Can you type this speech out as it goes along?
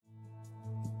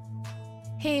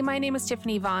Hey, my name is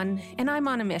Tiffany Vaughn, and I'm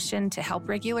on a mission to help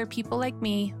regular people like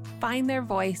me find their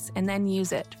voice and then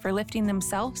use it for lifting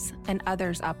themselves and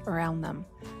others up around them.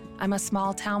 I'm a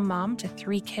small town mom to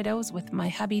 3 kiddos with my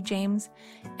hubby James,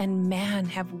 and man,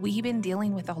 have we been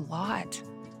dealing with a lot.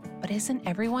 But isn't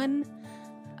everyone?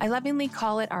 I lovingly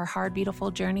call it our hard,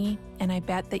 beautiful journey, and I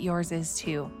bet that yours is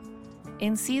too.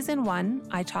 In season 1,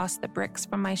 I tossed the bricks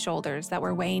from my shoulders that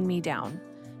were weighing me down.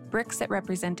 Bricks that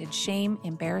represented shame,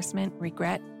 embarrassment,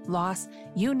 regret, loss,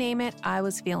 you name it, I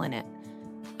was feeling it.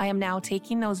 I am now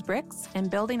taking those bricks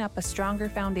and building up a stronger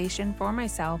foundation for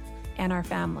myself and our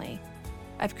family.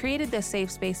 I've created this safe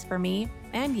space for me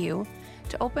and you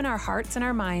to open our hearts and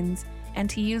our minds and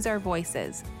to use our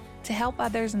voices to help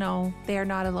others know they are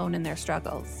not alone in their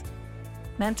struggles.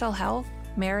 Mental health,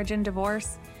 marriage and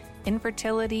divorce,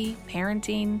 infertility,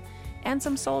 parenting, and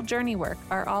some soul journey work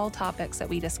are all topics that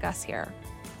we discuss here.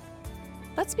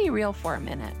 Let's be real for a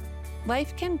minute.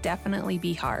 Life can definitely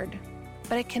be hard,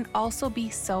 but it can also be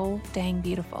so dang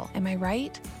beautiful. Am I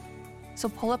right? So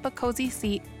pull up a cozy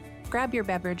seat, grab your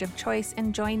beverage of choice,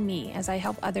 and join me as I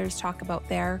help others talk about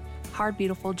their hard,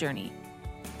 beautiful journey.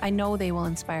 I know they will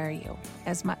inspire you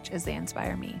as much as they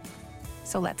inspire me.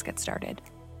 So let's get started.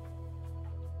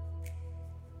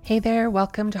 Hey there,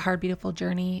 welcome to Hard Beautiful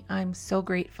Journey. I'm so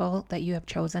grateful that you have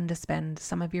chosen to spend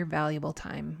some of your valuable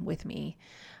time with me.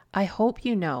 I hope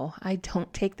you know I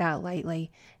don't take that lightly,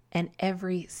 and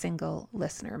every single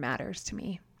listener matters to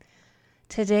me.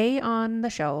 Today on the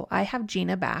show, I have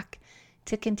Gina back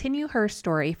to continue her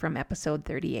story from episode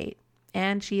 38,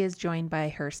 and she is joined by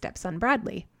her stepson,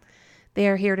 Bradley. They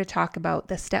are here to talk about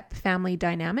the step family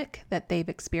dynamic that they've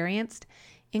experienced,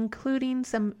 including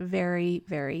some very,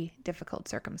 very difficult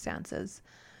circumstances.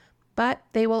 But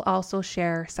they will also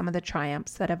share some of the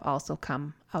triumphs that have also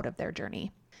come out of their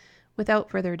journey.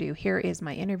 Without further ado, here is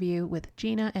my interview with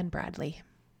Gina and Bradley.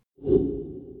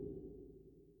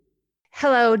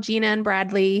 Hello, Gina and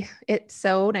Bradley. It's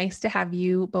so nice to have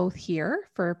you both here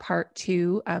for part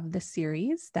 2 of the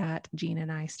series that Gina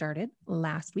and I started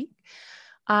last week.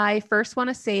 I first want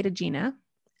to say to Gina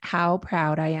how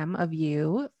proud I am of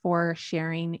you for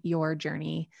sharing your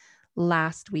journey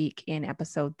last week in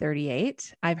episode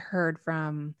 38. I've heard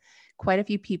from quite a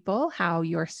few people how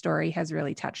your story has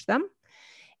really touched them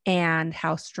and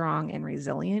how strong and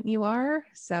resilient you are.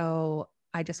 So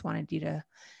I just wanted you to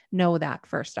know that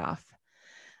first off.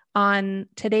 On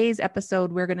today's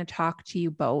episode, we're going to talk to you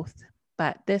both,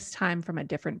 but this time from a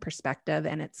different perspective,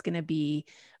 and it's going to be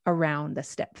around the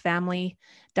step family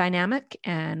dynamic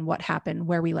and what happened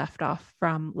where we left off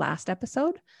from last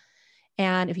episode.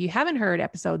 And if you haven't heard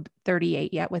episode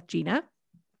 38 yet with Gina,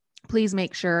 please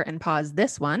make sure and pause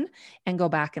this one and go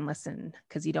back and listen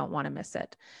because you don't want to miss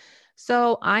it.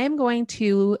 So I am going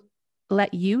to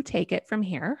let you take it from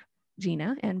here,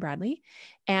 Gina and Bradley.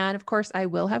 And of course, I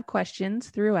will have questions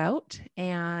throughout, but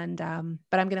I'm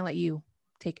going to let you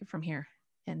take it from here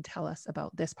and tell us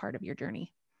about this part of your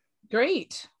journey.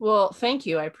 Great. Well, thank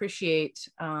you. I appreciate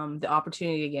the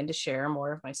opportunity again to share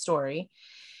more of my story.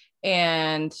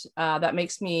 And that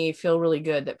makes me feel really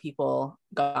good that people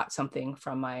got something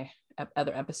from my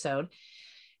other episode.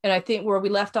 And I think where we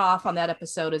left off on that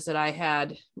episode is that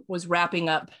I was wrapping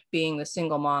up being the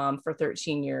single mom for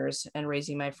 13 years and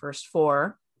raising my first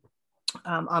 4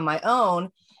 on my own.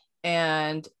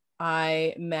 And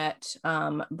I met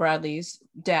Bradley's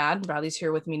dad. Bradley's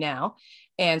here with me now.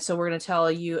 And so we're going to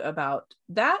tell you about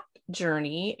that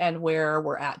journey and where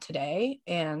we're at today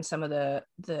and some of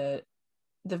the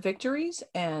victories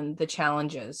and the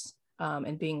challenges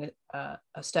in being a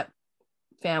step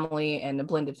family and a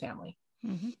blended family.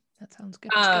 Mm-hmm. That sounds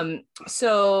good.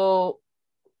 So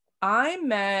I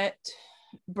met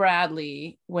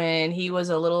Bradley when he was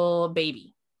a little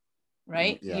baby,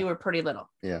 right? Yeah. You were pretty little.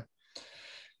 Yeah.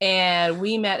 And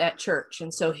we met at church.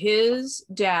 And so his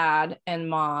dad and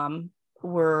mom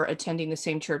were attending the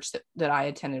same church that I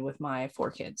attended with my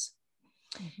 4 kids.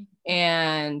 Mm-hmm.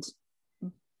 And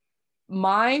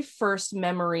my first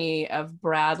memory of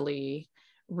Bradley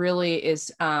really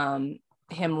is him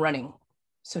running.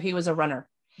 So he was a runner.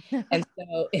 And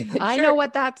so I know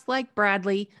what that's like,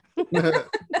 Bradley.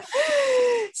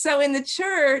 So in the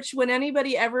church, when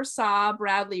anybody ever saw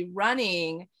Bradley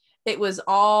running, it was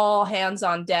all hands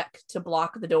on deck to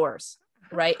block the doors.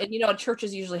 Right. And,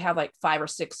 churches usually have like 5 or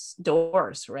 6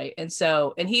 doors. Right. And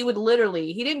he would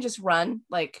he didn't just run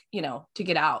to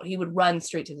get out. He would run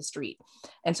straight to the street.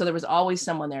 And so there was always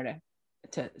someone there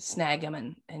to snag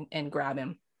him and grab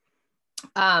him.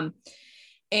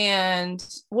 And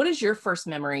what is your first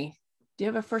memory? Do you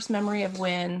have a first memory of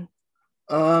when?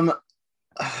 I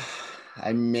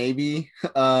maybe,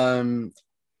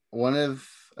 one of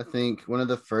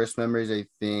the first memories, I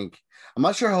think, I'm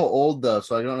not sure how old though,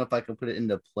 so I don't know if I can put it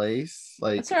into place,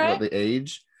 like That's all right. what the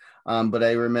age. But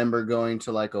I remember going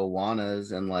to like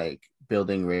Awanas and like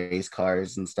building race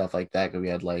cars and stuff like that. 'Cause we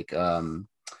had like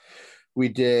we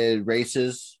did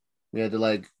races. We had to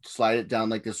like slide it down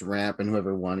like this ramp, and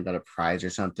whoever won got a prize or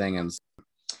something. And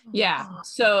yeah,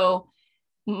 so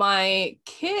my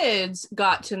kids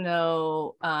got to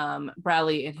know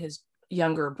Bradley and his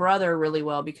younger brother really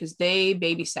well because they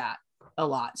babysat a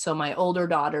lot. So my older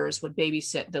daughters would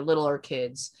babysit the littler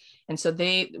kids, and so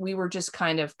we were just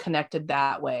kind of connected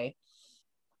that way.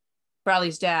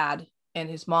 Bradley's dad and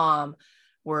his mom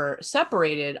were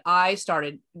separated. I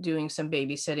started doing some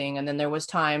babysitting, and then there was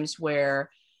times where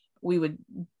we would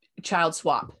child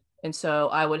swap. And so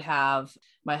I would have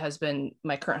my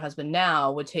current husband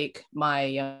now would take my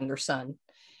younger son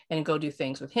and go do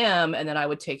things with him. And then I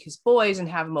would take his boys and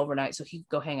have him overnight so he could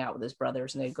go hang out with his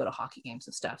brothers and they'd go to hockey games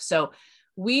and stuff. So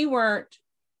we weren't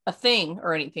a thing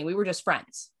or anything. We were just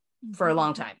friends for a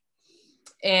long time.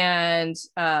 And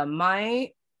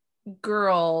my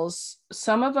girls,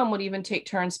 some of them would even take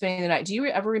turns spending the night. Do you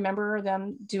ever remember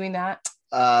them doing that?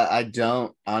 I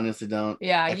honestly don't.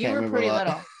 Yeah, you were pretty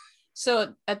little.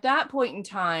 So at that point in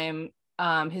time,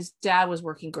 his dad was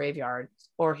working graveyard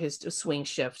or his swing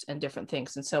shift and different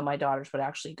things. And so my daughters would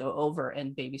actually go over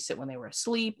and babysit when they were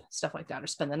asleep, stuff like that, or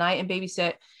spend the night and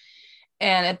babysit.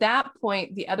 And at that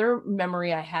point, the other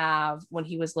memory I have when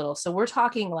he was little, so we're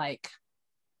talking like,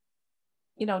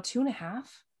 2.5,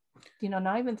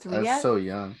 not even 3 yet. That's so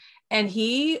young. And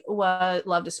he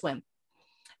loved to swim.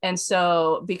 And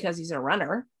so because he's a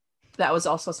runner, that was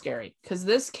also scary because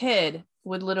this kid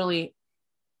would literally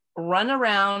run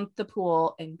around the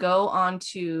pool and go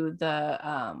onto the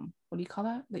what do you call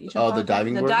that you jump on? The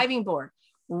diving board? The diving board,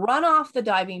 run off the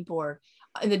diving board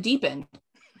in the deep end,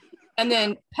 and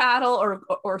then paddle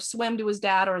or swim to his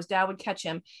dad, or his dad would catch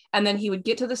him, and then he would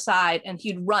get to the side and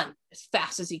he'd run as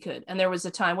fast as he could. And there was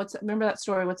a time, remember that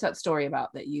story? What's that story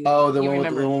about that you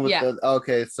remember?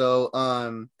 Okay, so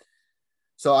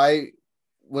I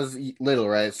was little,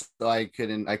 right? So I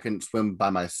couldn't swim by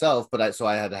myself, but I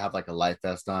had to have like a life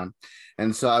vest on.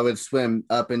 And so I would swim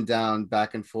up and down,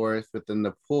 back and forth within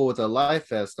the pool with a life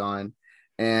vest on.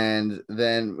 And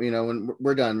then, when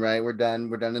we're done, right? We're done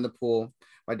in the pool.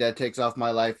 My dad takes off my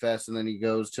life vest, and then he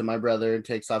goes to my brother and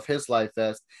takes off his life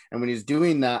vest. And when he's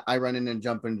doing that, I run in and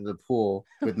jump into the pool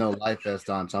with no life vest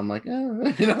on. So I'm like,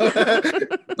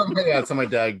 So my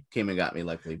dad came and got me,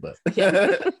 luckily, but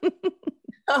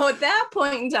Oh, at that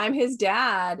point in time, his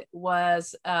dad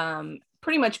was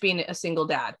pretty much being a single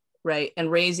dad, right? And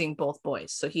raising both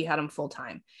boys. So he had them full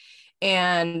time.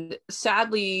 And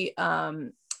sadly,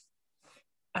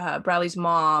 Bradley's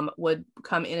mom would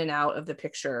come in and out of the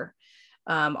picture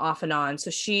off and on. So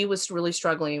she was really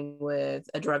struggling with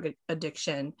a drug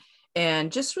addiction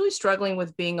and just really struggling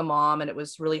with being a mom. And it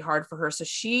was really hard for her. So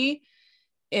she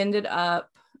ended up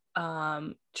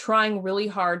trying really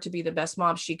hard to be the best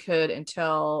mom she could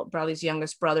until Bradley's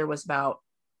youngest brother was about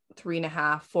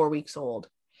 3.5, 4 weeks old.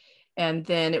 And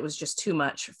then it was just too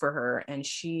much for her. And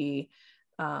she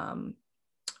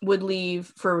would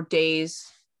leave for days,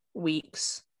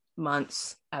 weeks,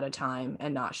 months at a time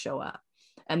and not show up,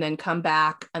 and then come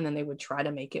back. And then they would try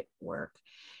to make it work.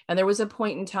 And there was a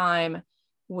point in time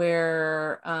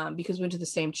where, because we went to the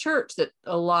same church, that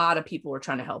a lot of people were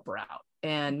trying to help her out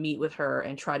and meet with her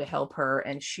and try to help her.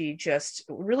 And she just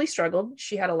really struggled.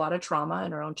 She had a lot of trauma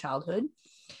in her own childhood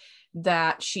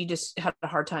that she just had a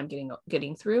hard time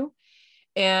getting through.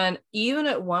 And even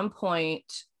at one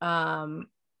point, I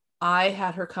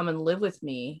had her come and live with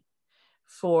me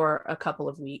for a couple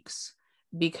of weeks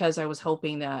because I was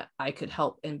hoping that I could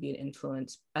help and be an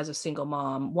influence as a single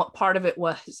mom. What part of it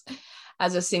was,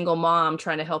 as a single mom,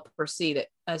 trying to help her see that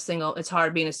it's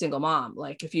hard being a single mom.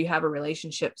 Like, if you have a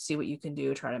relationship, see what you can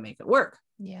do, try to make it work.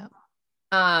 Yeah.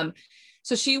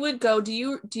 So she would go, do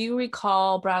you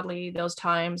recall, Bradley, those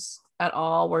times at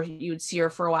all where you would see her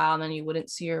for a while and then you wouldn't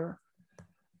see her?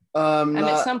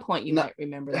 At some point you might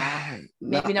remember that.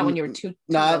 Maybe not when you were too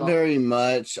not little. Very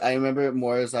much. I remember it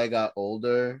more as I got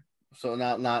older. So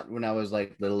not when I was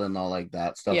like little and all like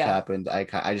that stuff happened. I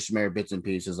just remember bits and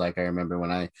pieces. Like I remember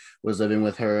when I was living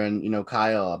with her and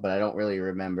Kyle, but I don't really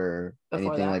remember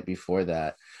anything like before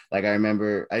that. Like I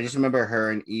just remember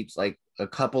her and each like a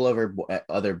couple of her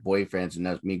other boyfriends, and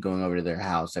that's me going over to their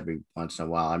house every once in a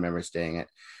while. I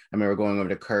remember going over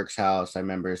to Kirk's house. I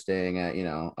remember staying at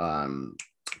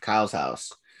Kyle's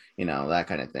house, that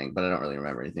kind of thing. But I don't really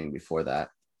remember anything before that.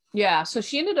 Yeah. So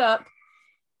she ended up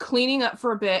cleaning up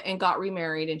for a bit and got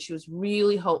remarried, and she was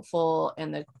really hopeful,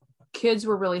 and the kids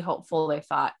were really hopeful. They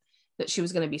thought that she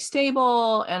was going to be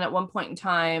stable. And at one point in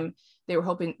time, they were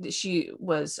hoping that she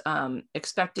was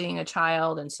expecting a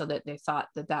child. And so that they thought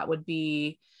that that would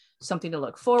be something to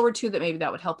look forward to, that maybe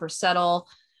that would help her settle.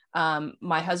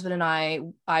 My husband and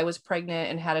I was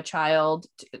pregnant and had a child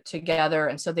together.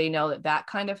 And so they know that that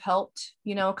kind of helped,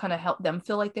 kind of helped them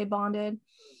feel like they bonded.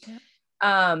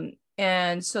 Yeah.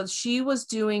 And so she was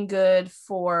doing good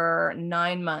for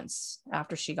 9 months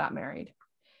after she got married.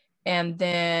 And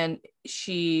then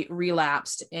she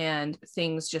relapsed and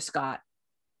things just got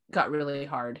really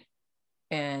hard.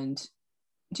 And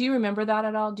do you remember that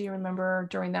at all? Do you remember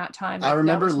during that time? I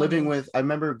remember I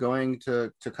remember going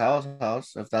to Kyle's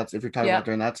house, if you're talking about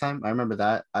during that time. I remember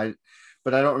that. I guess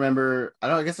I don't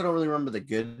really remember the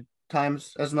good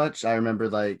times as much. I remember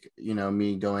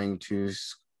me going to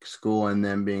school and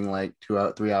then being like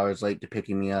 3 hours late to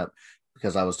picking me up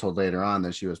because I was told later on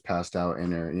that she was passed out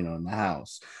in her, in the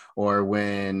house. Or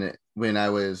when I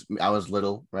was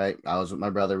little, right? I was with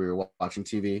my brother. We were watching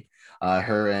TV.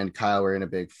 Her and Kyle were in a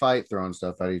big fight, throwing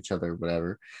stuff at each other,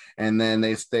 whatever. And then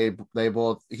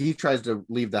he tries to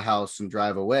leave the house and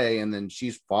drive away. And then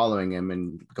she's following him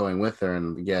and going with her.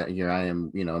 And yeah, here I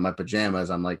am, in my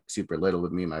pajamas. I'm like super little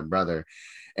with me and my brother.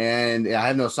 And I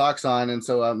have no socks on. And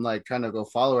so I'm like trying to go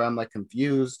follow her. I'm like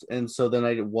confused. And so then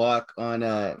I walk on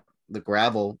the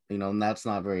gravel, and that's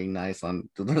not very nice on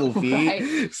the little feet.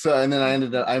 Right. So, and then I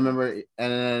ended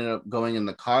up going in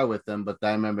the car with them, but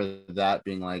I remember that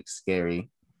being like scary.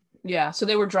 Yeah. So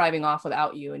they were driving off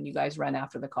without you and you guys ran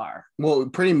after the car. Well,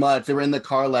 pretty much they were in the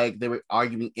car, like they were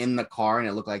arguing in the car and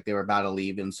it looked like they were about to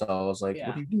leave. And so I was like,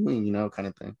 What are you doing? Kind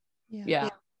of thing. Yeah.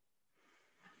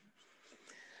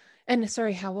 And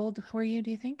sorry, how old were you,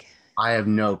 do you think? I have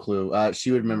no clue.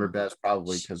 She would remember best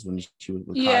probably because when she was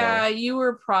with Kyle. You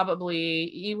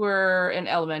were in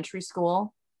elementary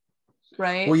school,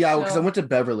 right? Well, yeah, because I went to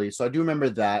Beverly, so I do remember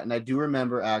that, and I do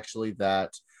remember actually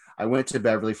that I went to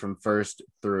Beverly from 1st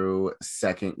through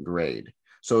 2nd grade,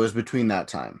 so it was between that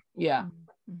time. Yeah,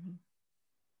 mm-hmm.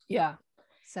 Yeah,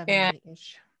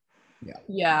 7-ish.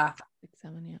 Yeah, 6,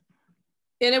 7, yeah.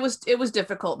 And it was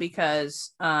difficult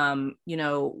because,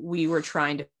 we were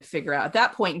trying to figure out at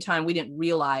that point in time, we didn't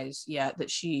realize yet that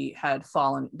she had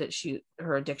fallen, that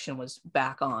her addiction was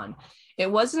back on.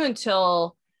 It wasn't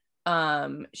until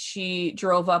she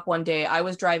drove up one day. I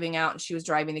was driving out and she was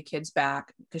driving the kids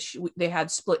back because they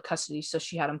had split custody. So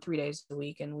she had them 3 days a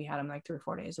week and we had them like 3 or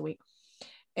 4 days a week.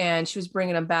 And she was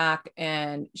bringing them back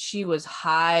and she was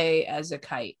high as a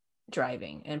kite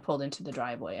driving and pulled into the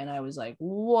driveway. And I was like,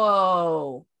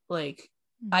 whoa, like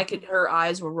her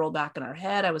eyes were rolled back in her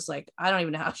head. I was like, I don't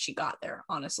even know how she got there,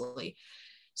 honestly.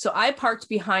 So I parked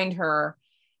behind her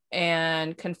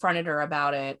and confronted her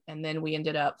about it. And then we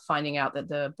ended up finding out that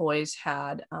the boys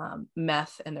had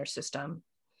meth in their system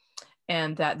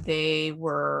and that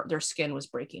their skin was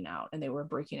breaking out and they were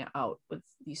breaking out with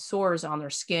these sores on their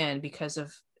skin because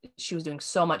of she was doing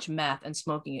so much meth and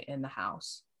smoking it in the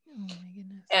house. Oh my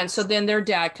goodness. And so then their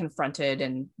dad confronted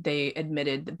and they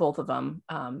admitted that both of them,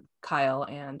 Kyle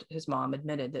and his mom,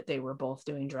 admitted that they were both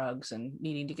doing drugs and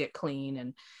needing to get clean.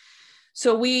 And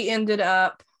so we ended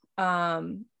up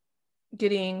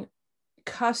getting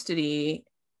custody.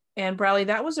 And Bradley,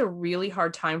 that was a really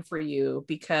hard time for you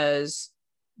because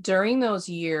during those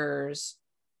years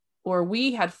where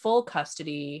we had full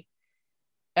custody,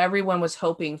 everyone was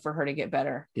hoping for her to get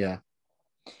better. Yeah.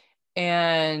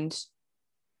 And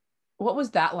what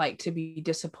was that like to be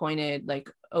disappointed like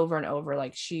over and over?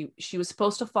 Like she was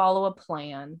supposed to follow a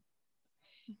plan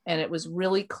and it was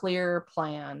really clear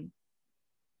plan.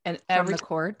 And from the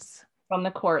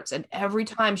courts. And every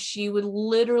time she would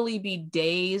literally be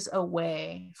days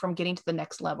away from getting to the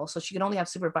next level. So she could only have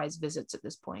supervised visits at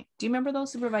this point. Do you remember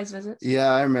those supervised visits?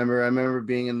 Yeah, I remember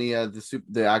being in the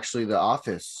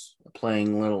office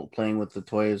playing with the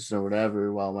toys or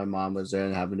whatever while my mom was there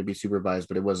and having to be supervised,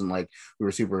 but it wasn't like we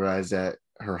were supervised at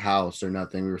her house or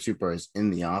nothing. We were supervised in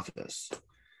the office.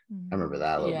 I remember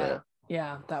that a little bit.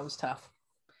 Yeah, that was tough.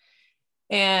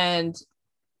 And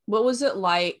what was it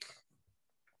like,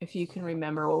 if you can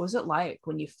remember, what was it like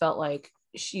when you felt like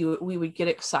we would get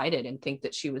excited and think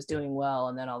that she was doing well,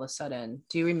 and then all of a sudden,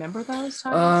 do you remember those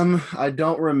times? I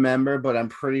don't remember, but I'm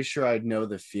pretty sure I'd know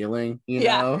the feeling,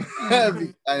 know. I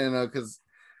don't know, because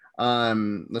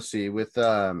let's see, with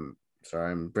sorry,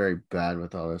 I'm very bad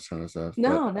with all this kind of stuff.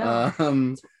 No.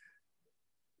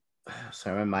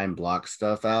 Sorry, my mind blocks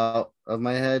stuff out of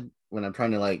my head when I'm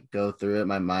trying to like go through it.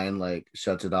 My mind like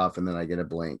shuts it off and then I get a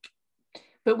blank.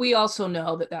 But we also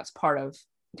know that that's part of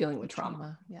dealing with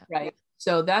trauma. Right?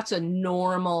 So that's a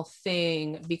normal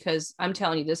thing, because I'm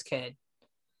telling you, this kid,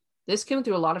 this kid went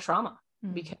through a lot of trauma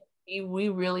because we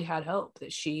really had hope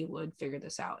that she would figure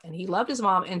this out. And he loved his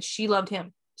mom and she loved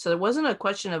him. So there wasn't a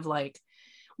question of like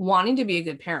wanting to be a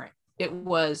good parent. It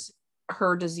was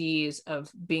her disease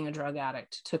of being a drug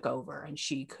addict took over and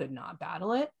she could not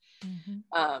battle it.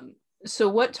 So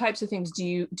what types of things do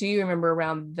you remember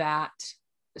around that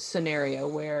scenario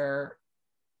where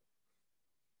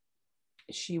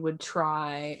she would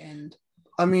try? And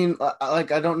I mean,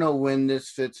 like, I don't know when this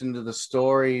fits into the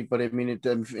story, but I mean, it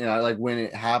doesn't, like when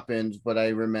it happened, but I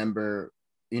remember,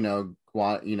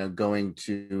 going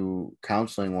to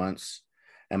counseling once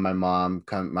and my mom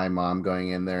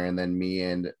going in there and then me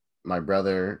and my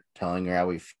brother telling her how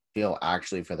we feel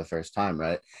actually for the first time.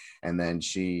 Right. And then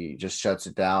she just shuts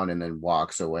it down and then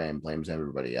walks away and blames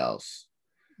everybody else.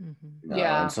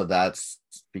 Yeah. And so that's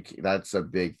a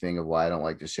big thing of why I don't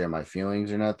like to share my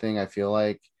feelings or nothing. I feel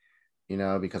like,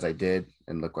 because I did,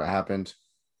 and look what happened.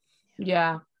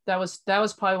 Yeah, that was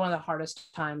probably one of the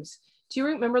hardest times. Do you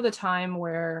remember the time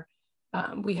where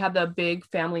we had the big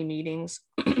family meetings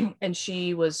and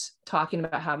she was talking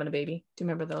about having a baby? Do you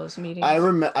remember those meetings?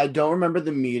 I don't remember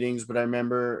the meetings, but I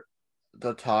remember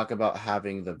the talk about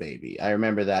having the baby. I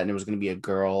remember that, and it was going to be a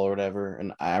girl or whatever,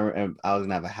 and I was going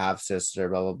to have a half sister,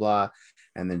 blah blah blah,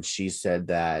 and then she said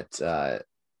that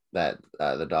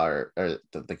the daughter or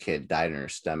the kid died in her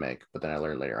stomach, but then I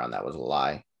learned later on that was a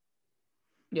lie.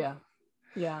 Yeah.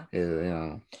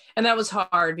 And that was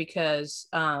hard because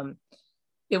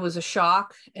it was a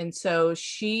shock, and so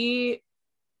she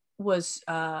was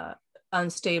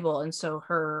unstable, and so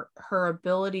her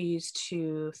abilities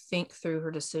to think through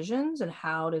her decisions and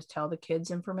how to tell the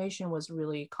kids information was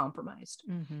really compromised.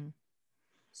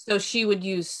 So she would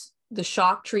use the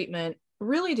shock treatment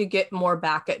really to get more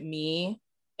back at me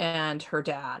and her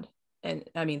dad, and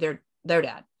I mean their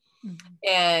dad.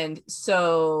 And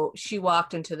so she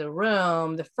walked into the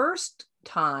room the first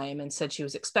time and said she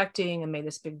was expecting and made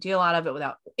this big deal out of it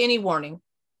without any warning.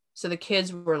 So the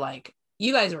kids were like,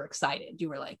 you guys were excited. You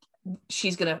were like,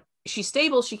 she's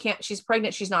stable, she's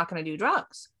pregnant, she's not going to do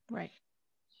drugs. Right.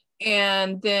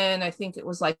 And then I think it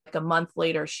was like a month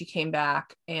later, she came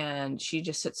back and she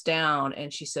just sits down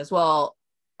and she says, well,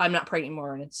 I'm not pregnant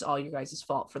anymore, and it's all you guys'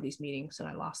 fault for these meetings, and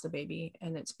I lost the baby,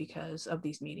 and it's because of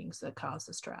these meetings that caused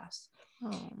the stress.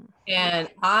 And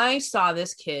I saw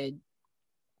this kid,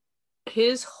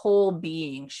 his whole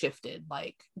being shifted,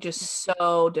 like just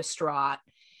so distraught.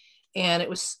 And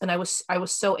I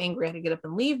was so angry I had to get up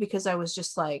and leave, because I was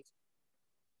just like,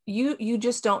 you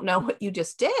just don't know what you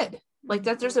just did. Like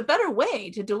that there's a better way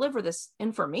to deliver this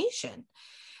information.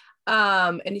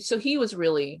 And so he was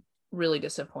really, really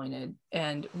disappointed,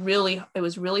 and it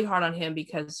was really hard on him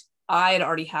because I had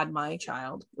already had my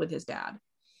child with his dad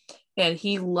and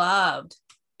he loved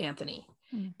Anthony.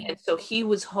 And so he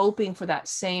was hoping for that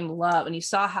same love, and he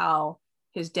saw how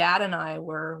his dad and I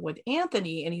were with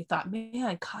Anthony, and he thought,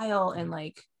 man, Kyle and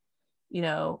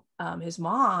his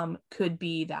mom could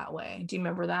be that way. Do you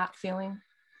remember that feeling?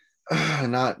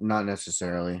 Not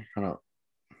necessarily. I don't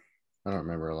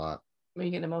remember a lot. Were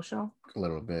you getting emotional? A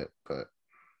little bit, but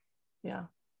yeah,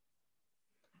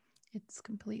 it's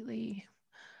completely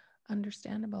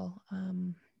understandable.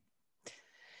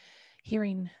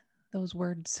 Hearing those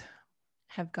words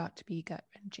have got to be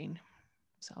gut-wrenching,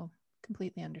 so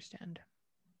completely understand.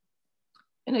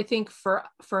 And I think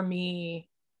for me,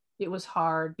 it was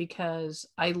hard because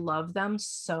I love them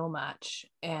so much,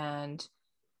 and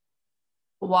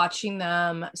watching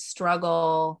them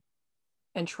struggle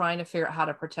and trying to figure out how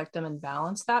to protect them and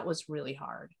balance that was really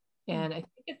hard. And I think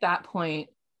at that point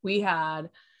we had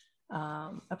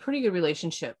a pretty good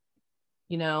relationship.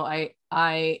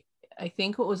 I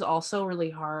think what was also really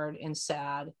hard and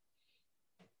sad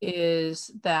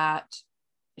is that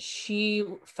she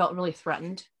felt really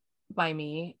threatened by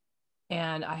me,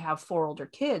 and I have 4 older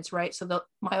kids, right? So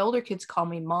my older kids call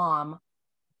me mom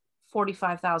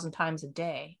 45,000 times a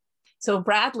day. So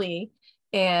Bradley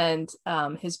and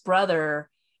his brother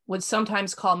would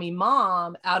sometimes call me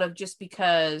mom out of just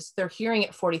because they're hearing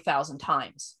it 40,000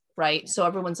 times, right? So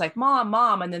everyone's like,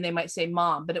 mom, and then they might say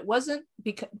mom, but it wasn't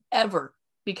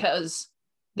because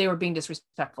they were being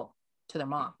disrespectful to their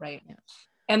mom, right? Yeah.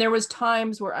 And there was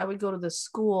times where I would go to the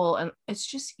school, and it's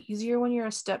just easier when you're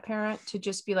a step parent to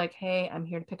just be like, hey, I'm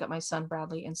here to pick up my son,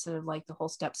 Bradley, instead of like the whole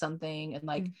stepson thing. And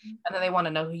like, and then they want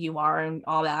to know who you are and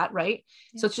all that. Right.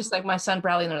 Yeah. So it's just like my son,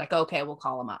 Bradley, and they're like, okay, we'll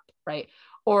call him up. Right.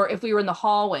 Or if we were in the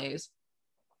hallways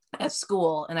at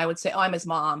school and I would say, oh, I'm his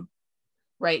mom.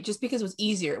 Right. Just because it was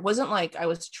easier. It wasn't like I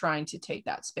was trying to take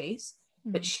that space,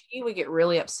 but she would get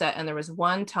really upset. And there was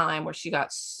one time where she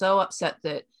got so upset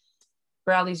that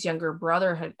Bradley's younger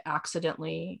brother had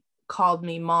accidentally called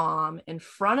me mom in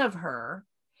front of her.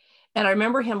 And I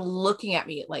remember him looking at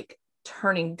me like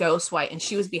turning ghost white, and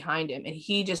she was behind him. And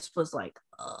he just was like,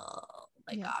 oh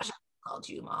my gosh, I called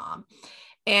you mom.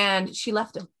 And she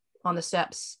left him on the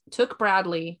steps, took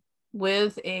Bradley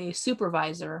with a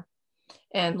supervisor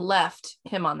and left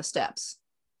him on the steps.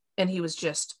 And he was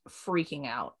just freaking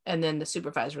out. And then the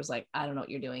supervisor was like, I don't know what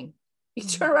you're doing. You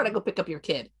turn around and go pick up your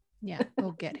kid. Yeah,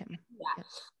 go get him. Yeah.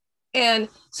 And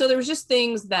so there was just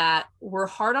things that were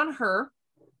hard on her,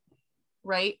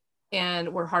 right?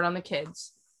 And were hard on the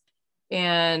kids.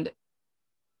 And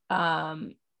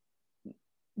then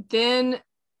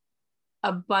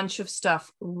a bunch of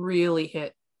stuff really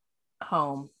hit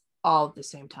home all at the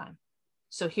same time.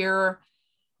 So here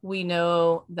we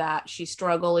know that she's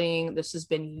struggling. This has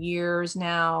been years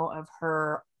now of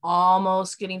her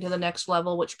almost getting to the next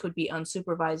level, which could be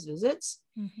unsupervised visits.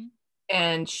 Mm-hmm.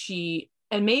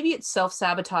 And maybe it's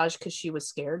self-sabotage because she was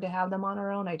scared to have them on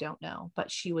her own. I don't know,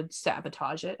 but she would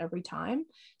sabotage it every time.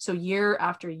 So year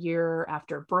after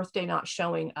birthday not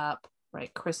showing up,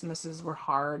 right? Christmases were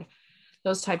hard,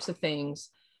 those types of things.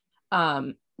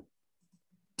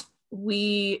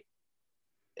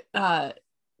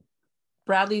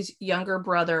 Bradley's younger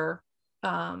brother,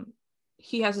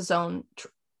 he has his own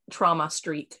trauma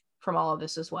streak from all of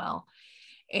this as well.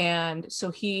 And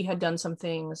so he had done some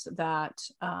things that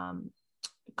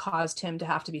caused him to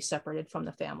have to be separated from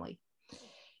the family.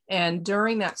 And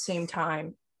during that same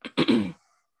time,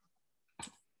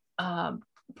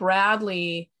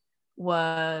 Bradley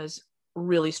was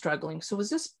really struggling. So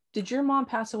did your mom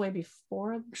pass away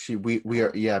before?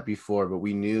 Before, but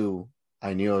I knew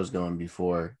I was going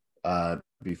before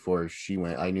she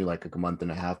went. I knew like a month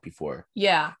and a half before.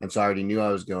 Yeah. And so I already knew I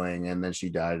was going, and then she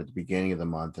died at the beginning of the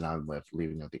month, and I'm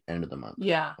leaving at the end of the month.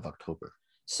 Yeah. Of October.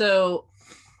 So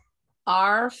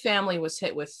our family was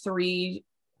hit with 3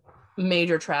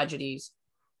 major tragedies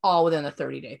all within a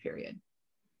 30-day period.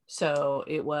 So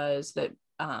it was that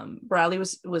Bradley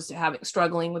was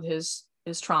struggling with his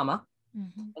trauma,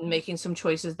 mm-hmm. and making some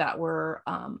choices that were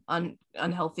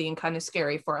unhealthy and kind of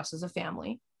scary for us as a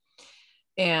family.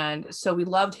 And so we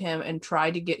loved him and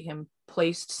tried to get him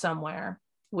placed somewhere,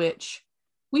 which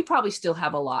we probably still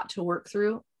have a lot to work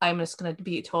through. I'm just going to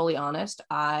be totally honest.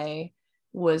 I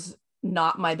was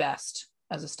not my best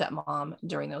as a stepmom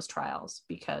during those trials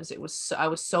because I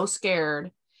was so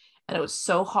scared, and it was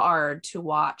so hard to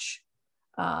watch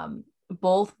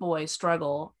both boys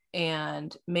struggle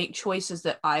and make choices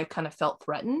that I kind of felt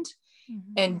threatened,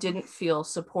 mm-hmm. and didn't feel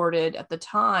supported at the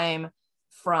time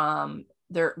from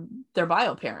their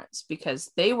bio parents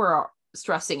because they were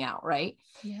stressing out, right?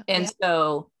 Yep, and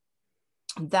so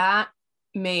that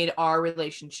made our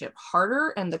relationship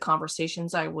harder, and the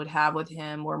conversations I would have with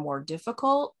him were more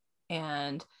difficult,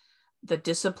 and the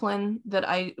discipline that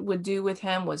I would do with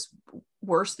him was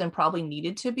worse than probably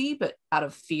needed to be, but out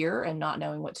of fear and not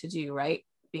knowing what to do, right?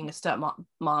 Being a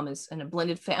stepmom is in a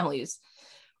blended family is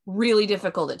really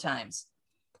difficult at times,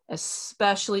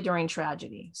 especially during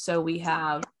tragedy. So we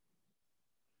have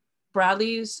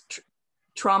Bradley's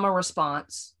trauma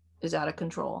response is out of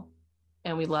control,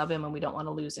 and we love him and we don't want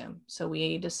to lose him. So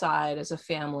we decide as a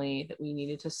family that we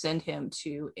needed to send him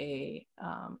to a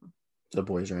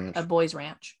boys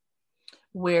ranch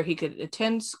where he could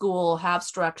attend school, have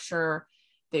structure.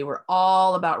 They were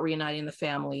all about reuniting the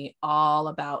family, all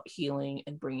about healing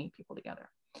and bringing people together.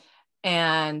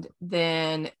 And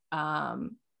then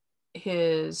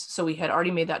so we had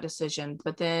already made that decision,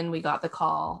 but then we got the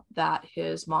call that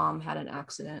his mom had an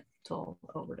accidental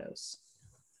overdose.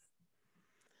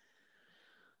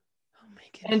 Oh my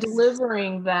goodness. And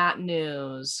delivering that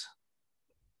news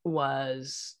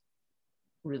was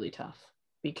really tough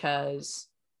because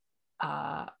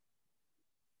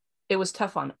it was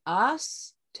tough on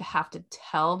us to have to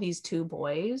tell these 2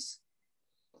 boys.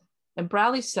 And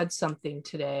Bradley said something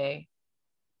today.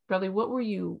 Bradley, what were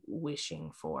you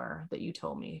wishing for that you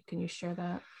told me? Can you share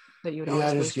that? That you would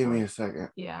always wish just give for? me a second.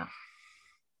 Yeah.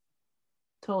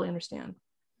 Totally understand.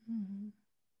 Mm-hmm.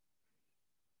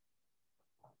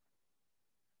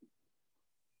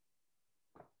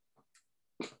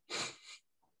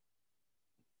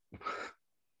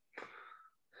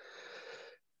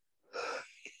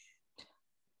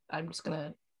 I'm just going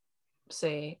to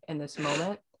say in this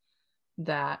moment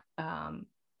that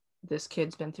this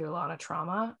kid's been through a lot of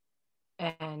trauma,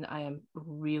 and I am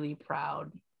really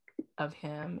proud of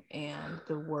him and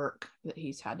the work that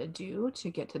he's had to do to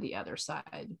get to the other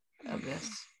side of this.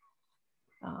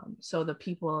 So the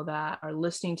people that are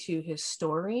listening to his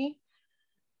story,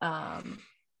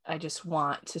 I just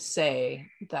want to say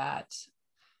that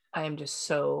I am just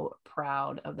so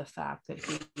proud of the fact that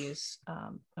he is,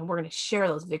 and we're going to share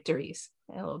those victories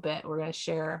in a little bit. We're going to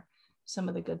share some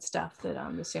of the good stuff that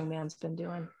this young man's been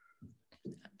doing.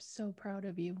 I'm so proud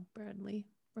of you, Bradley,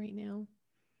 right now.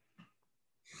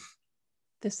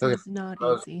 This is not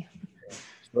easy.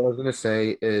 What I was gonna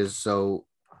say is, so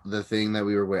the thing that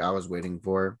I was waiting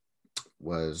for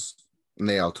was, and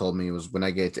they all told me, was when I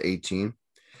get to 18,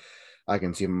 I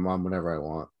can see my mom whenever I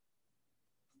want.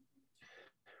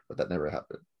 But that never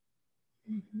happened.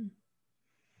 Mm-hmm.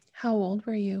 How old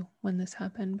were you when this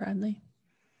happened, Bradley?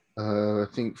 I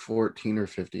think 14 or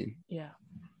 15. Yeah.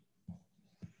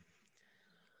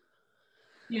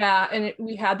 Yeah, and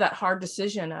we had that hard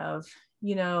decision of,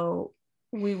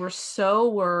 we were so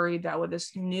worried that with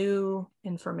this new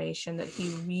information that he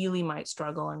really might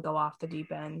struggle and go off the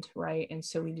deep end, right? And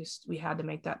so we had to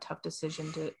make that tough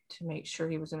decision to make sure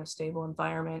he was in a stable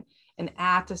environment. And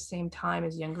at the same time,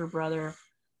 his younger brother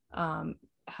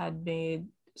had made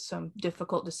some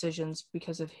difficult decisions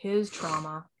because of his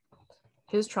trauma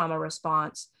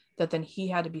response, that then he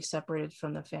had to be separated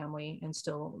from the family and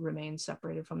still remain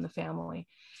separated from the family.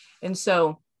 And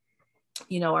so,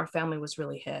 our family was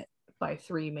really hit by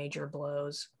 3 major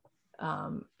blows.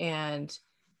 And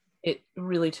it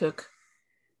really took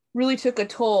a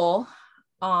toll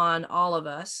on all of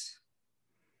us.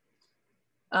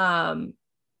 And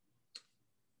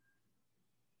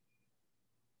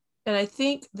I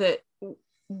think that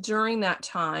during that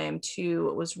time too,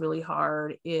 what was really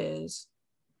hard is,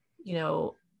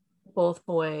 both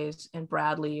boys, and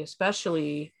Bradley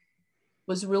especially,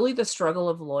 was really the struggle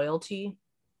of loyalty,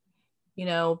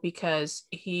 because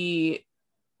he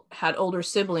had older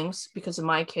siblings because of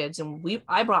my kids, and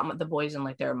I brought the boys in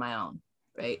like they're my own,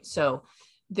 right? So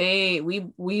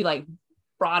we like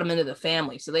brought them into the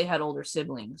family, so they had older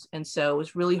siblings, and so it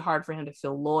was really hard for him to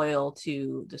feel loyal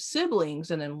to the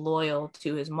siblings and then loyal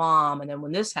to his mom. And then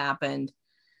when this happened,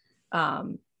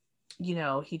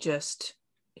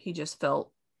 he just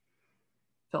felt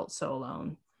so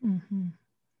alone. Mm-hmm.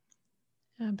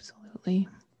 Absolutely.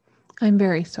 I'm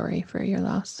very sorry for your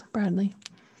loss, Bradley.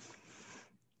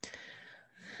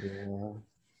 Yeah.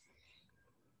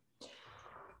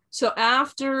 So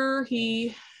after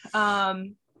he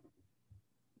came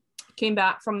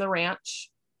back from the ranch,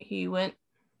 we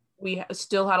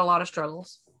still had a lot of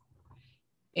struggles.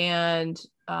 And,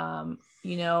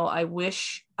 I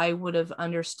wish I would have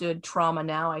understood trauma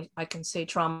now. I can say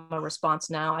trauma response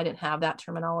now. I didn't have that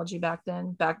terminology back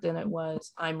then. Back then it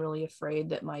was, I'm really afraid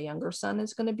that my younger son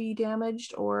is going to be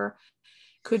damaged or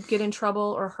could get in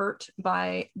trouble or hurt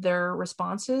by their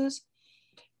responses.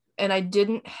 And I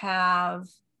didn't have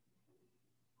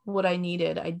what I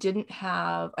needed.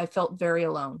 I felt very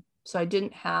alone. So I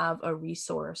didn't have a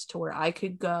resource to where I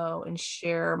could go and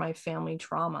share my family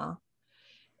trauma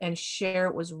and share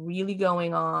what was really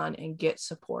going on and get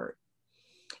support.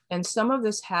 And some of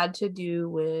this had to do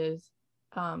with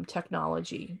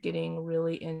technology, getting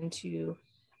really into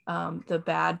the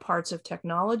bad parts of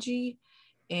technology,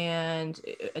 and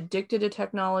addicted to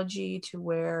technology to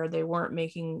where they weren't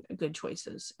making good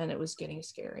choices, and it was getting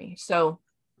scary. So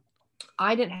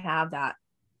I didn't have that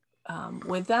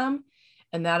with them.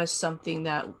 And that is something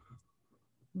that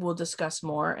we'll discuss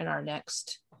more in our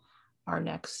next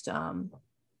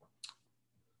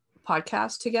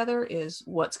podcast together, is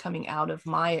what's coming out of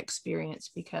my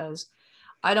experience, because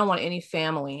I don't want any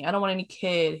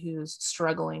kid who's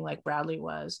struggling like Bradley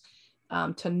was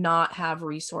to not have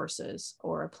resources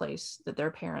or a place that their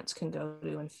parents can go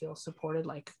to and feel supported,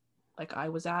 like I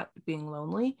was at, being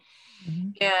lonely.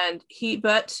 Mm-hmm.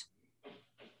 But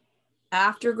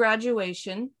after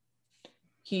graduation,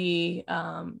 he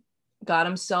got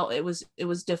himself, it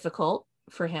was difficult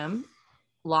for him.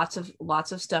 Lots of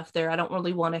stuff there. I don't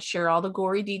really want to share all the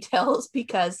gory details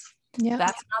because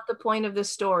that's not the point of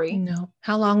this story. No.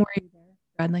 How long were you there,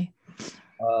 Bradley?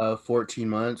 14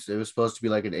 months. It was supposed to be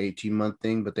like an 18-month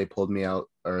thing, but they pulled me out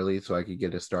early so I could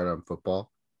get a start on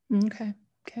football. Okay.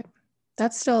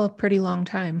 That's still a pretty long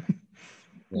time.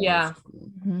 Yeah.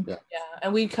 Mm-hmm. Yeah.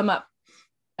 And we'd come up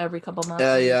every couple months.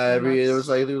 Yeah. It was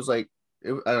like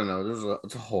I don't know.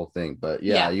 It's a whole thing, but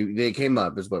they came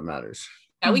up is what matters.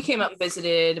 Yeah, we came up and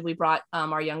visited. We brought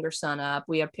our younger son up.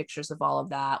 We have pictures of all of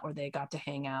that where they got to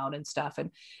hang out and stuff.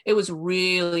 And it was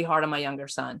really hard on my younger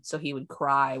son. So he would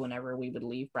cry whenever we would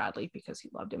leave Bradley because he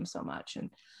loved him so much.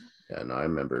 And yeah, no, I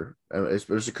remember,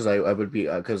 especially because I would be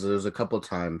because there was a couple of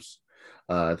times.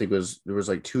 I think there was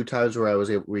like 2 times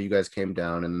where you guys came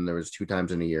down, and then there was 2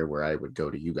 times in a year where I would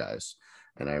go to you guys.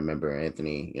 And I remember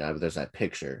Anthony, there's that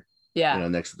picture Yeah.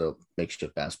 Next to the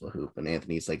makeshift basketball hoop, and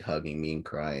Anthony's like hugging me and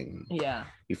crying. Yeah.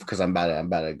 Because I'm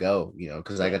about to go,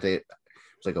 because I got it's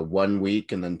like a 1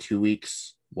 week and then 2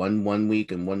 weeks, one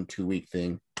week and 1 2-week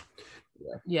thing.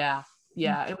 Yeah.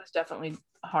 It was definitely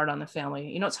hard on the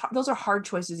family. It's hard. Those are hard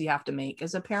choices you have to make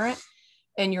as a parent,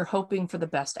 and you're hoping for the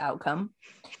best outcome.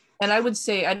 And I would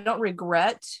say I don't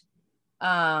regret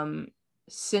having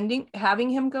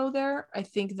him go there. I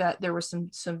think that there were some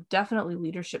definitely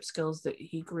leadership skills that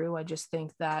he grew. I just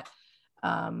think that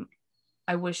I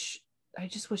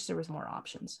just wish there was more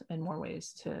options and more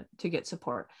ways to get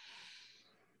support.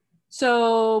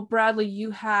 So Bradley,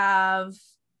 you have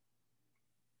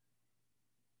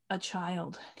a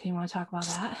child. Can you want to talk about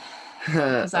that?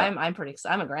 Because I'm pretty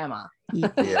excited. I'm a grandma.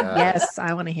 Yes,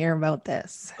 I want to hear about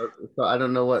this. So I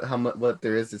don't know what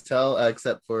there is to tell,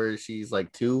 except for she's like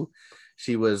 2.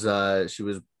 She was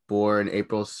born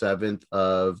April 7th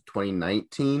of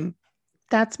 2019.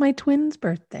 That's my twin's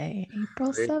birthday,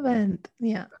 April 7th.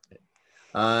 Yeah.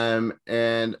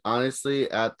 And honestly,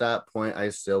 at that point, I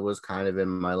still was kind of in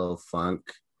my little funk.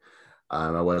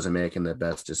 I wasn't making the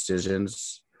best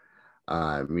decisions.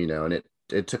 And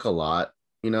it took a lot,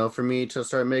 for me to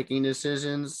start making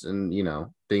decisions, and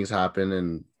things happen,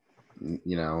 and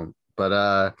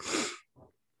but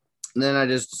then I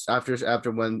just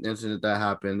after one incident that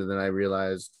happened, and then I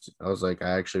realized, I was like,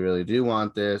 I actually really do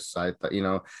want this. I thought,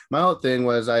 my whole thing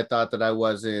was, I thought that I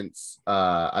wasn't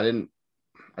I didn't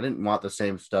want the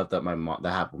same stuff that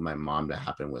happened with my mom to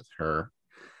happen with her.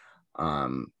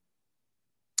 And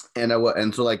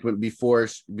so like before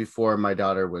my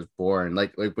daughter was born,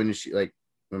 like when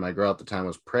my girl at the time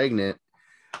was pregnant,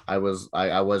 I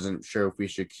wasn't sure if we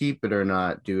should keep it or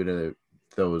not due to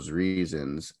those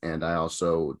reasons. And I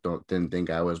also didn't think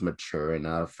I was mature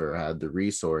enough or had the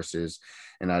resources,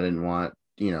 and I didn't want,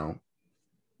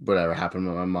 whatever happened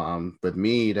with my mom with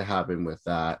me to happen with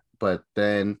that. But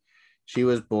then she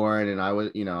was born, and I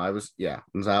was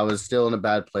still in a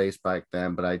bad place back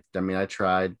then, but I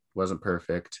tried, wasn't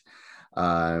perfect.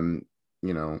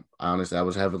 Honestly, I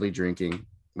was heavily drinking,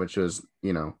 which was,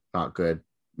 not good,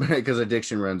 because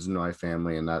addiction runs in my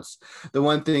family. And that's the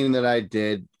one thing that I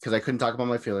did, because I couldn't talk about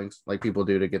my feelings like people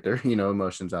do to get their,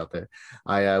 emotions out there.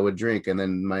 I would drink, and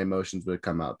then my emotions would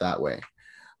come out that way.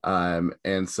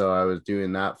 And so I was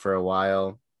doing that for a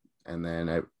while, and then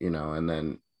I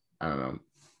don't know.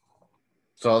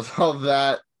 So all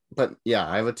that, but yeah,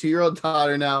 I have a 2-year-old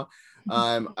daughter now.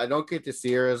 I don't get to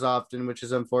see her as often, which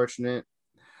is unfortunate.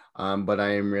 But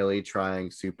I am really trying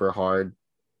super hard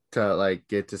to like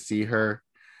get to see her.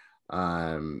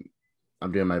 I'm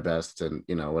doing my best, and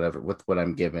whatever with what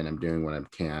I'm given, I'm doing what I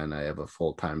can. I have a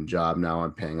full-time job now.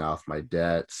 I'm paying off my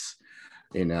debts.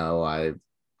 I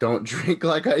don't drink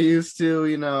like I used to,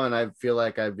 and I feel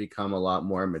like I've become a lot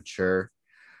more mature.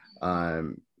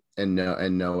 And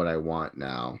know what I want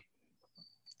now.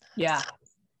 Yeah.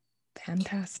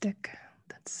 Fantastic.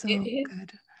 That's so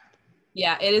good.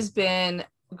 Yeah, it has been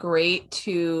great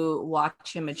to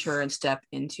watch him mature and step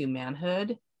into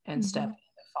manhood and step into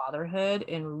fatherhood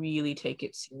and really take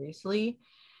it seriously.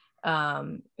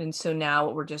 And so now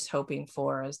what we're just hoping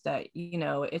for is that,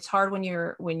 it's hard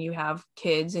when you have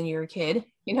kids and you're a kid,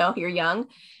 you're young,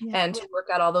 and to work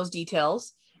out all those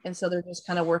details. And so they're just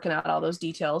kind of working out all those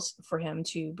details for him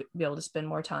to be able to spend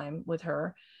more time with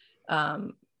her.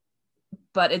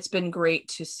 But it's been great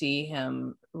to see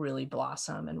him really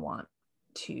blossom and want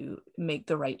to make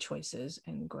the right choices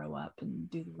and grow up and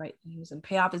do the right things and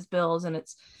pay off his bills. And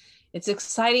it's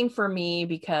exciting for me,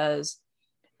 because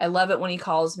I love it when he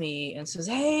calls me and says,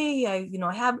 hey, I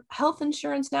have health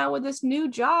insurance now with this new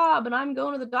job, and I'm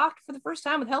going to the doctor for the first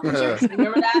time with health insurance.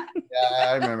 Remember that? Yeah,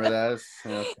 I remember that.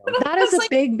 That is a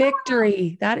big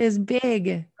victory. That is big.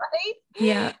 Right?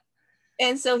 Yeah.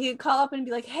 And so he'd call up and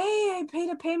be like, hey, I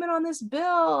paid a payment on this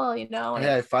bill,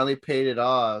 Hey, I finally paid it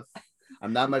off.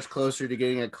 I'm not much closer to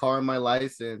getting a car on my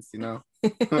license,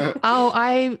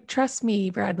 Oh, trust me,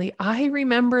 Bradley. I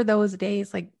remember those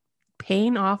days, like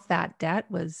paying off that debt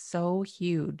was so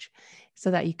huge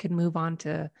so that you could move on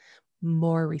to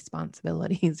more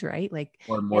responsibilities, right? Like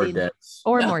more debts.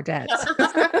 More debts.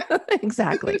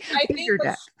 Exactly. Bigger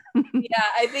debt. Yeah,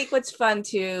 I think what's fun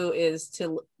too is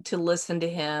to listen to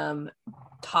him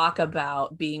talk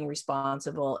about being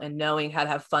responsible and knowing how to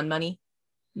have fun money.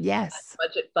 Yes.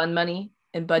 Budget fun money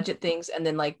and budget things, and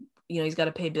then he's got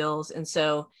to pay bills. And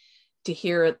so to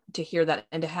hear that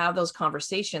and to have those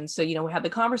conversations. So, we had the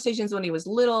conversations when he was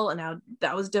little and how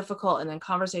that was difficult, and then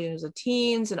conversations with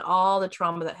teens and all the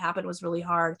trauma that happened was really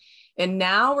hard. And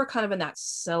now we're kind of in that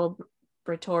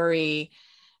celebratory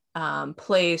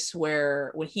place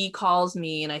where when he calls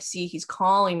me and I see he's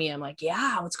calling me, I'm like,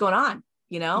 yeah, what's going on?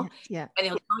 You know? Yeah. And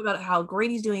he'll tell me about how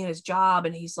great he's doing in his job.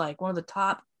 And he's like one of the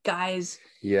top guys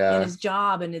Yeah. in his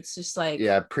job. And it's just like,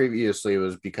 yeah, previously it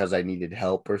was because I needed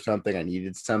help or something. I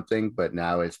needed something, but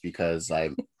now it's because I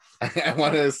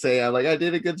want to say, I'm like, I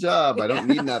did a good job. I don't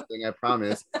need nothing, I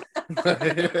promise.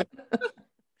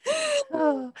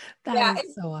 Oh, that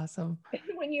is so awesome.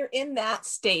 When you're in that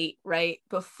state, right?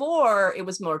 Before it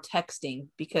was more texting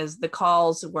because the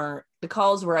calls were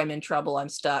I'm in trouble, I'm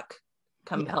stuck,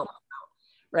 come help me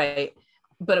out, right?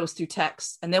 But it was through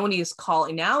text. And then when he's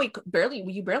calling, now you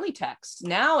barely text.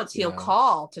 Now it's he'll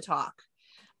call to talk.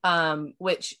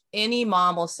 Which any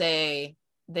mom will say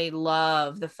they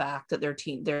love the fact that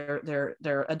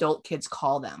their adult kids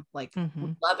call them. Like,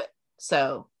 we love it.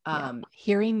 So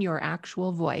hearing your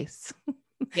actual voice.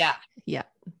 Yeah.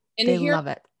 And they love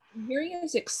it. Hearing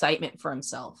his excitement for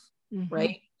himself,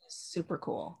 right? Super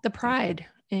cool. The pride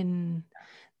in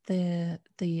the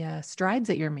strides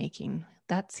that you're making,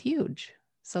 that's huge.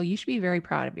 So you should be very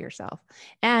proud of yourself.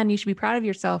 And you should be proud of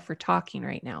yourself for talking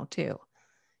right now too.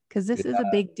 Because this is a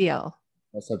big deal.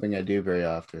 That's something I do very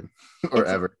often or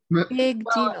ever. Big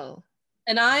deal.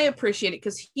 And I appreciate it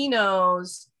because he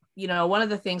knows, one of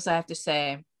the things I have to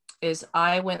say is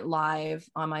I went live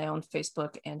on my own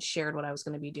Facebook and shared what I was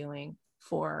going to be doing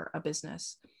for a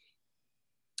business.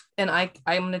 And I'm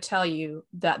going to tell you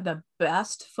that the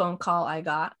best phone call I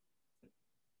got,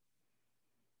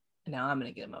 now I'm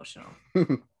going to get emotional.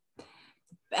 The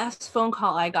best phone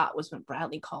call I got was when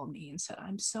Bradley called me and said,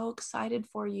 I'm so excited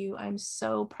for you. I'm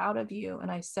so proud of you.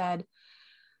 And I said,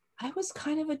 I was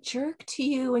kind of a jerk to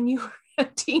you when you were a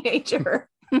teenager.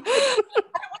 I wasn't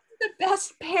the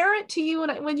best parent to you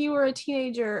when you were a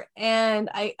teenager. And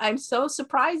I'm so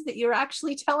surprised that you're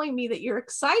actually telling me that you're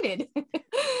excited.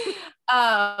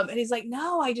 And he's like,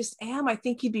 no, I just am. I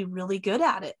think you'd be really good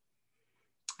at it.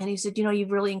 And he said,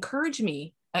 you've really encouraged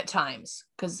me at times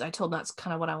because I told him that's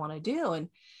kind of what I want to do. And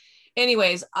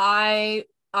anyways, I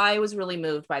was really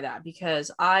moved by that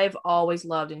because I've always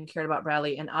loved and cared about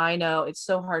Bradley. And I know it's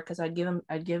so hard because I'd give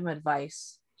him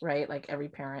advice, right? Like every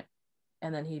parent.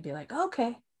 And then he'd be like,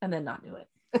 okay. And then not do it.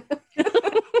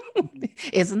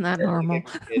 Isn't that normal?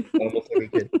 Almost every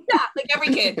kid. Yeah, like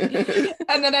every kid.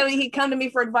 And then he'd come to me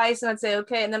for advice and I'd say,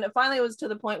 okay. And then finally it was to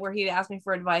the point where he'd ask me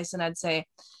for advice and I'd say,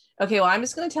 okay, well, I'm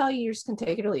just going to tell you, you're just going to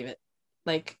take it or leave it.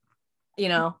 Like,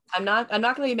 I'm not going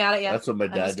to be mad at you. That's what my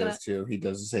dad does too. He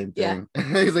does the same thing.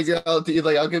 Yeah. He's like, I'll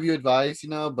give you advice,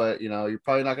 but you're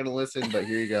probably not going to listen, but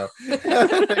here you go.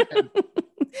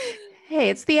 Hey,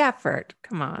 it's the effort.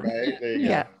 Come on. Right? There you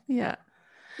go. Yeah.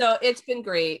 So it's been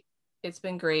great. It's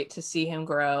been great to see him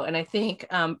grow. And I think,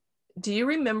 do you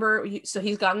remember, so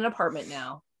he's got an apartment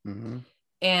now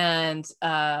and,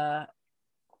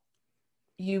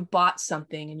 you bought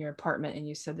something in your apartment and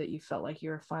you said that you felt like you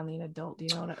were finally an adult. Do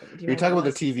you know what you're talking about?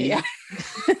 The TV? Yeah.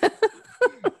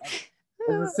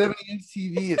 The 70-inch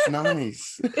TV. It's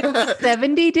nice.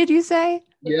 70, did you say?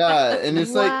 Yeah. And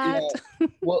it's like,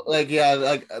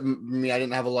 me, I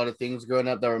didn't have a lot of things growing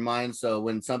up that were mine. So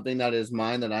when something that is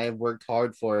mine that I have worked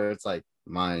hard for, it's like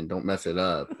mine, don't mess it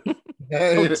up.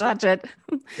 Don't touch it.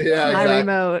 Yeah, my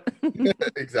remote.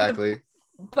 Exactly.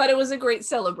 But it was a great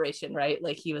celebration, right?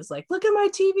 Like he was like, "Look at my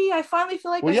TV! I finally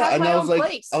feel like I have my own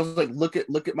place." I was like, "Look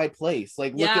at my place!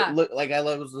 Like, look! Like I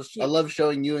love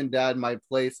showing you and Dad my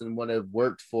place and what I've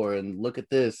worked for, and look at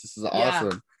this! This is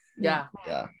awesome." Yeah.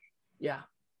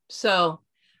 So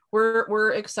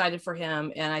we're excited for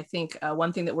him, and I think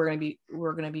one thing that we're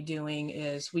gonna be doing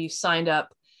is we signed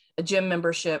up a gym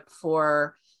membership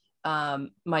for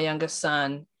my youngest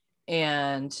son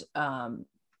and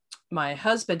my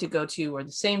husband to go to, or the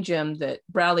same gym that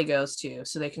Bradley goes to,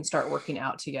 so they can start working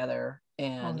out together.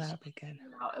 And that'd be good.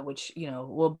 Which,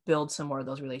 we'll build some more of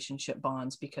those relationship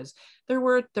bonds because there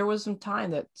was some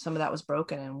time that some of that was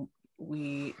broken, and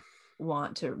we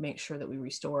want to make sure that we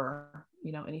restore,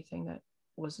 anything that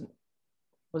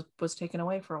was taken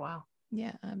away for a while.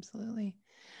 Yeah, absolutely.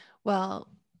 Well,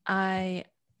 I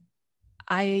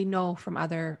know from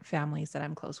other families that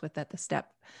I'm close with that the step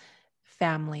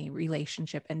family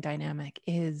relationship and dynamic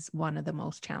is one of the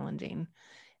most challenging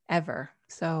ever.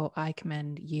 So I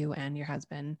commend you and your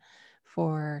husband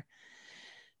for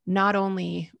not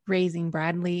only raising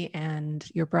Bradley and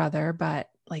your brother,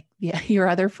 but your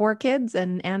other 4 kids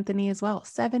and Anthony as well.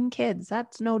 7 kids.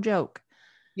 That's no joke.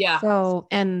 Yeah. So,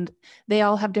 and they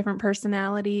all have different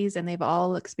personalities and they've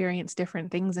all experienced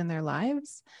different things in their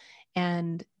lives,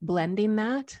 and blending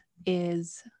that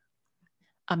is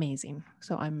amazing.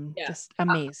 So I'm just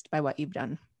amazed by what you've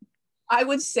done. I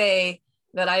would say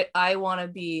that I want to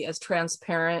be as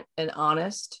transparent and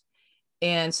honest.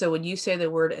 And so when you say the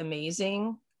word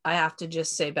amazing, I have to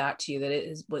just say back to you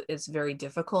that it's very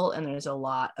difficult, and there's a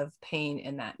lot of pain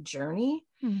in that journey.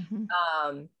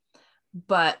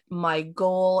 But my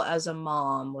goal as a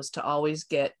mom was to always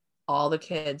get all the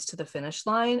kids to the finish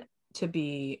line to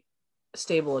be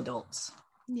stable adults.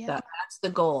 That's the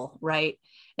goal, right?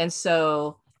 And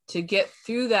so to get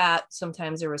through that,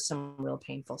 sometimes there was some real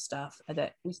painful stuff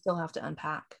that we still have to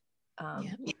unpack.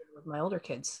 Even with my older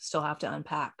kids, still have to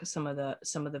unpack some of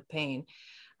the pain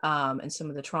and some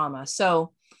of the trauma.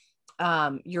 So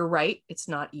you're right, it's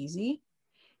not easy.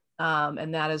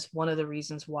 And that is one of the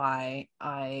reasons why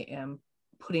I am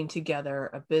putting together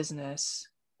a business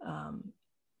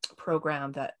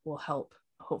program that will help,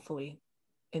 hopefully,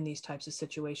 in these types of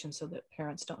situations so that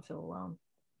parents don't feel alone.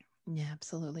 Yeah,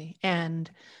 absolutely.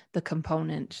 And the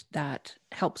component that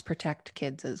helps protect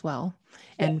kids as well,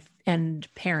 and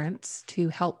parents to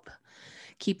help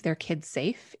keep their kids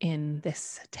safe in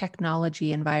this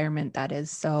technology environment that is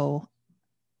so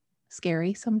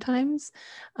scary sometimes.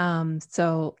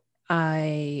 So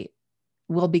I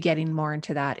will be getting more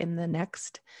into that in the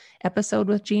next episode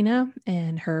with Gina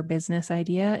and her business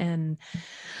idea and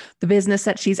the business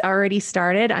that she's already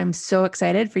started. I'm so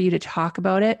excited for you to talk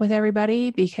about it with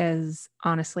everybody, because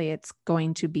honestly, it's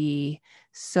going to be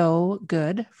so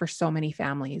good for so many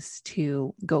families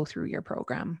to go through your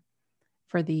program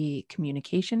for the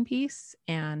communication piece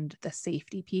and the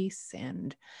safety piece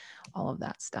and all of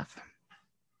that stuff.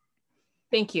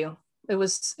 Thank you. It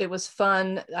was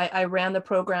fun. I ran the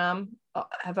program.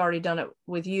 I've already done it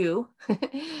with you.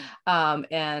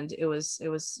 And it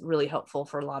was really helpful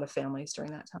for a lot of families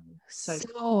during that time.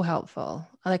 So helpful.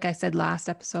 Like I said, last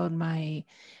episode, my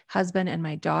husband and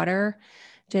my daughter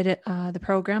did it,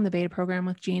 the beta program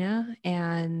with Gina.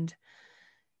 And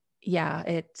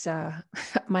yeah,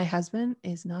 my husband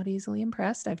is not easily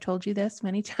impressed. I've told you this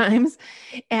many times.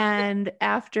 And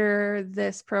after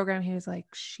this program, he was like,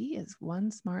 she is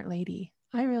one smart lady.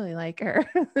 I really like her.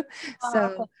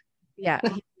 So yeah,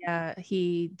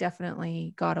 he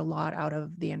definitely got a lot out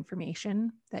of the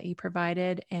information that you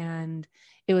provided. And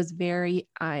it was very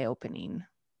eye-opening,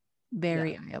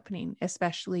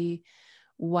 especially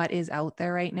what is out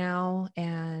there right now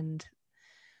and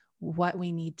what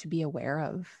we need to be aware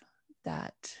of,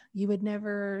 that you would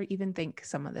never even think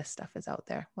some of this stuff is out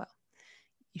there. Well,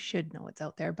 you should know it's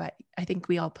out there, but I think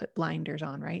we all put blinders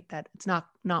on, right? That it's not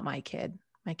my kid.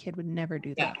 My kid would never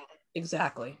do that.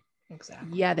 Exactly.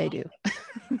 Yeah, they do.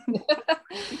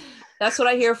 That's what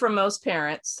I hear from most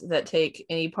parents that take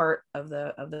any part of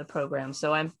the program.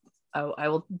 So I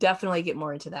will definitely get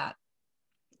more into that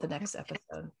the next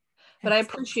episode. But I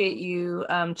appreciate you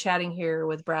chatting here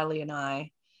with Bradley and I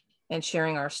and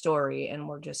sharing our story. And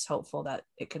we're just hopeful that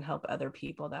it can help other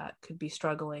people that could be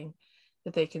struggling,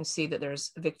 that they can see that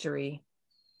there's victory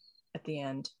at the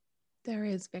end. There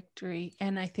is victory.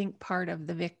 And I think part of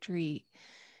the victory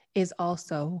is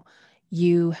also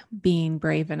you being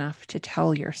brave enough to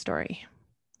tell your story,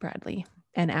 Bradley,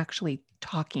 and actually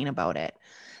talking about it.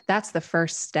 That's the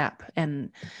first step.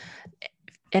 And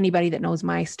anybody that knows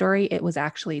my story, it was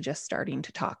actually just starting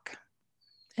to talk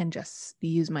and just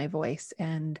use my voice.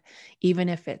 And even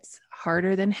if it's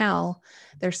harder than hell,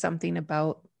 there's something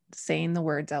about saying the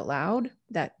words out loud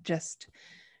that just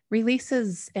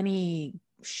releases any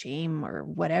shame or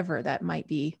whatever that might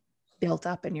be built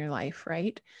up in your life,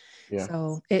 right? Yeah.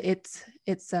 So it's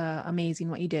amazing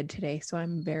what you did today. So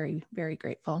I'm very, very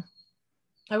grateful.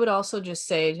 I would also just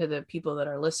say to the people that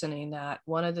are listening that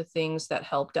one of the things that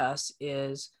helped us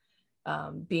is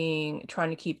trying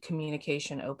to keep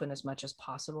communication open as much as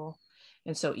possible.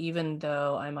 And so even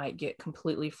though I might get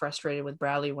completely frustrated with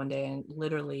Bradley one day and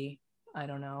literally, I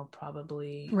don't know,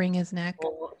 probably wring his neck.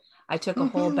 I took a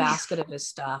whole basket of his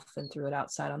stuff and threw it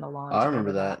outside on the lawn. I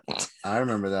remember that.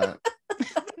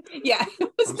 Yeah,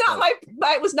 it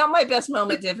was not my best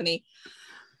moment, Tiffany.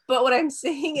 But what I'm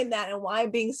saying in that, and why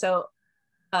I'm being so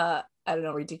I don't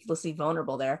know, ridiculously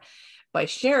vulnerable there by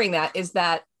sharing that, is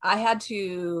that I had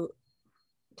to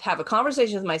have a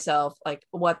conversation with myself, like,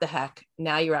 what the heck,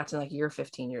 now you're acting like you're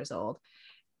 15 years old.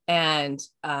 And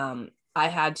I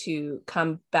had to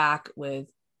come back with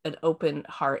an open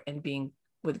heart and being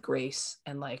with grace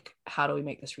and like, how do we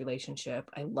make this relationship?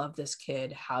 I love this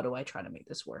kid. How do I try to make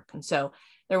this work? And so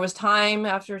there was time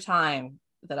after time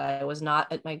that I was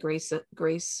not at my grace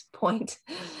point,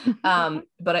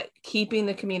 but keeping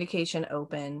the communication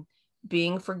open,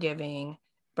 being forgiving.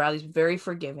 Bradley's very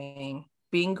forgiving,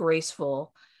 being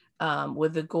graceful,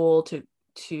 with the goal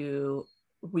to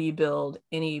rebuild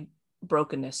any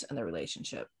brokenness in the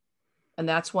relationship. And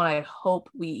that's what I hope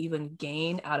we even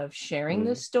gain out of sharing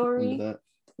this story.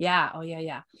 Yeah. Oh yeah.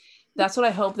 Yeah. That's what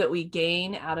I hope that we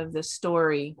gain out of this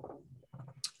story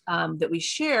that we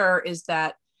share, is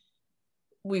that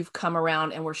we've come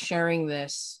around and we're sharing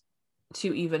this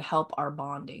to even help our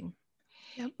bonding.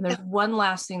 Yep. And there's one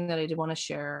last thing that I did want to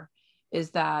share,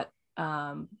 is that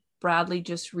Bradley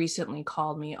just recently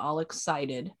called me all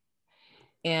excited.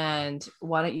 And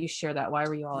why don't you share that? Why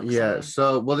were you all excited? Yeah.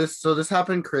 So this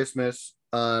happened Christmas.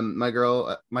 My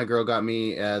girl got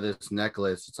me this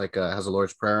necklace. It's like has a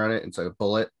Lord's Prayer on it. It's like a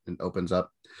bullet and opens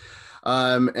up.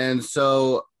 And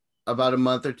so about a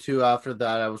month or two after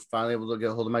that, I was finally able to get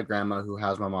a hold of my grandma, who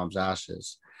has my mom's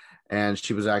ashes, and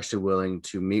she was actually willing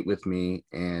to meet with me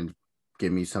and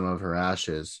give me some of her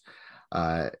ashes.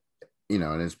 And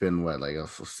it's been like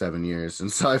 7 years,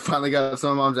 and so I finally got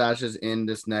some of mom's ashes in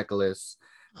this necklace,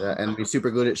 and we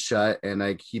super glued it shut, and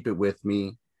I keep it with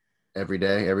me every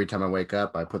day. Every time I wake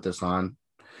up, I put this on.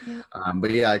 Yeah.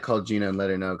 But yeah, I called Gina and let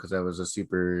her know, because that was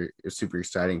super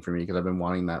exciting for me, because I've been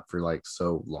wanting that for like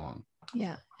so long.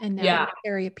 Yeah. And now you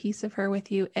carry a piece of her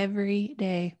with you every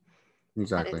day.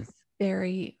 Exactly. That is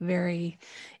very, very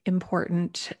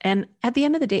important. And at the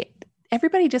end of the day,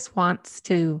 everybody just wants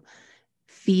to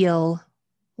feel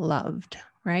loved,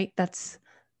 right? That's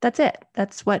it.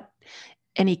 That's what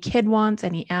any kid wants,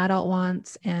 any adult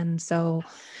wants. And so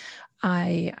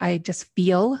I just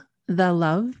feel the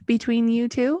love between you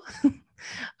two.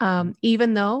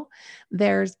 Even though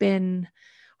there's been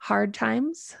hard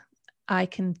times, I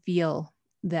can feel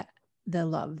that the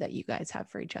love that you guys have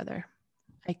for each other.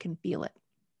 I can feel it.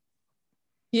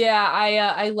 Yeah,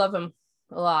 I love him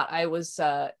a lot.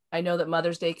 I know that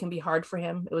Mother's Day can be hard for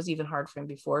him. It was even hard for him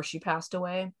before she passed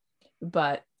away,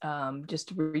 but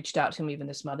just reached out to him even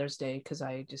this Mother's Day, because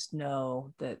I just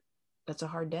know that that's a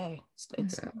hard day. I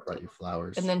brought you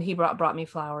flowers, and then he brought me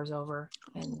flowers over,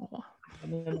 and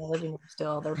I'm in my living room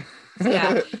still.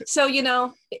 Yeah.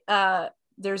 So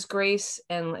there's grace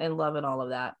and love and all of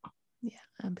that. Yeah,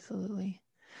 absolutely.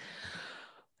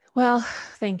 Well,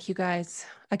 thank you guys.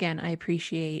 Again, I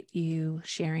appreciate you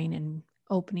sharing and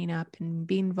opening up and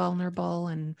being vulnerable.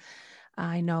 And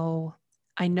I know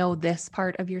this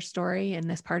part of your story and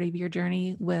this part of your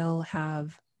journey will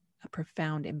have a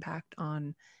profound impact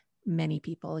on many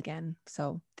people again.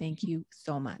 So thank you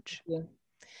so much. Yeah.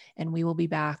 And we will be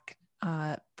back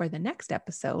for the next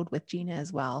episode with Gina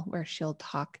as well, where she'll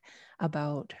talk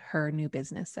about her new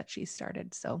business that she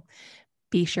started. So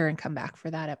be sure and come back for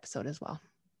that episode as well.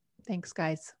 Thanks,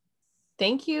 guys.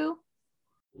 Thank you.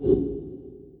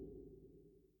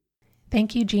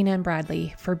 Thank you, Gina and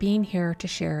Bradley, for being here to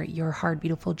share your hard,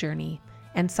 beautiful journey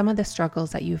and some of the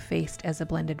struggles that you've faced as a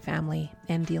blended family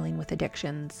and dealing with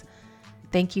addictions.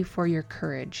 Thank you for your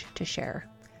courage to share.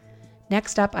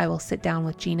 Next up, I will sit down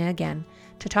with Gina again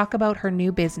to talk about her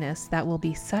new business that will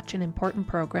be such an important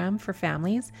program for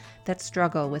families that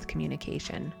struggle with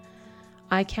communication.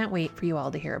 I can't wait for you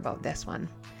all to hear about this one.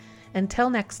 Until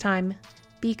next time,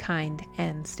 be kind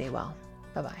and stay well.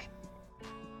 Bye-bye.